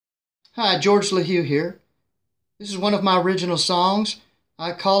Hi, George Lehew here. This is one of my original songs.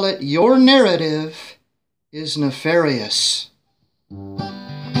 I call it Your Narrative is Nefarious.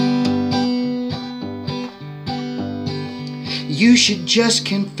 You should just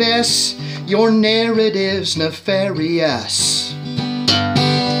confess your narrative's nefarious.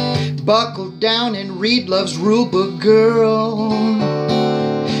 Buckle down and read love's rulebook, girl.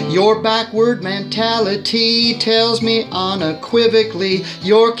 Your backward mentality tells me unequivocally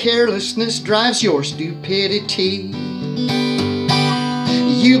your carelessness drives your stupidity.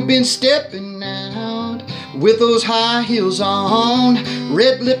 You've been stepping out with those high heels on,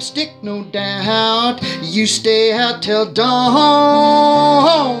 red lipstick no doubt. You stay out till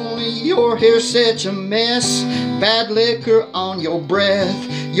dawn. Your hair's such a mess, bad liquor on your breath.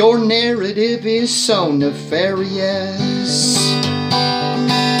 Your narrative is so nefarious.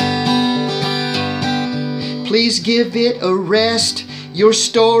 Please give it a rest, your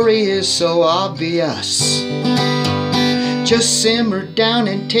story is so obvious. Just simmer down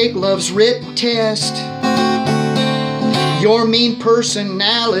and take love's written test. Your mean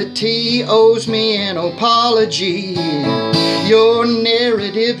personality owes me an apology. Your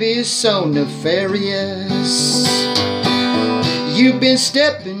narrative is so nefarious. You've been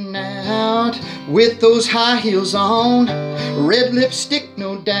stepping out with those high heels on, red lipstick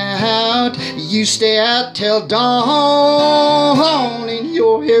no doubt. You stay out till dawn, and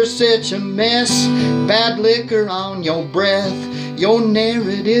your hair's such a mess, bad liquor on your breath. Your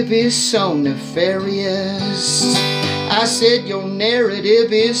narrative is so nefarious. I said your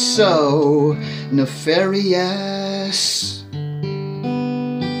narrative is so nefarious.